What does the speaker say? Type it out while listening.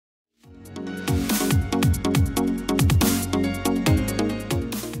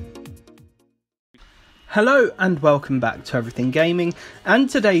Hello and welcome back to Everything Gaming, and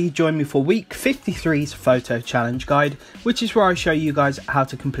today you join me for week 53's photo challenge guide, which is where I show you guys how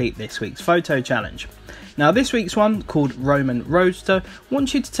to complete this week's photo challenge. Now this week's one, called Roman Roadster,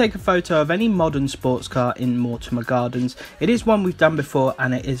 wants you to take a photo of any modern sports car in Mortimer Gardens. It is one we've done before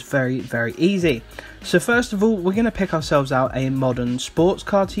and it is very easy. So first of all, we're going to pick ourselves out a modern sports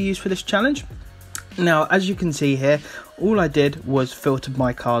car to use for this challenge. Now, as you can see here, all I did was filter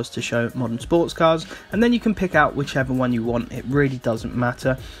my cars to show modern sports cars, and then you can pick out whichever one you want. It really doesn't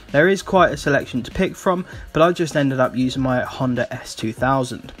matter. There is quite a selection to pick from, but I just ended up using my Honda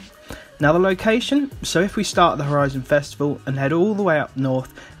S2000. Now the location, so if we start at the Horizon Festival and head all the way up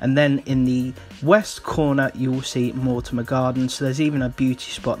north, and then in the west corner you will see Mortimer Gardens, so there's even a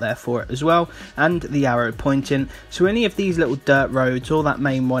beauty spot there for it as well, and the arrow pointing, so any of these little dirt roads or that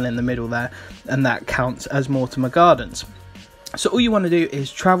main one in the middle there, and that counts as Mortimer Gardens. So all you want to do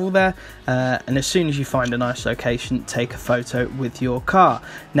is travel there, and as soon as you find a nice location, take a photo with your car.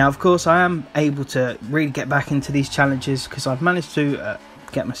 Now of course I am able to really get back into these challenges because I've managed to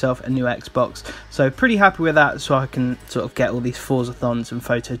get myself a new Xbox, so pretty happy with that, so I can sort of get all these Forza-thons and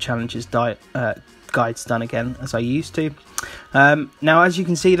photo challenges guides done again as I used to. Now as you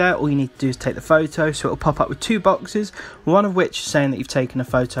can see there, all you need to do is take the photo, so it'll pop up with two boxes, one of which saying that you've taken a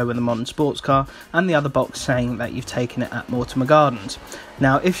photo with a modern sports car, and the other box saying that you've taken it at Mortimer Gardens.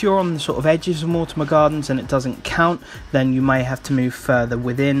 Now if you're on the sort of edges of Mortimer Gardens and it doesn't count, then you may have to move further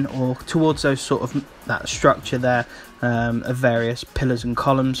within or towards those sort of that structure there of various pillars and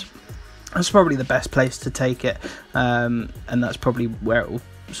columns. That's probably the best place to take it, and that's probably where it will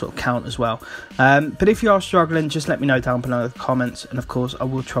sort of count as well. But if you are struggling, just let me know down below in the comments, and of course I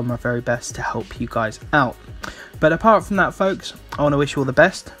will try my very best to help you guys out. But apart from that folks, I want to wish you all the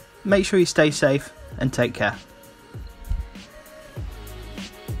best. Make sure you stay safe and take care.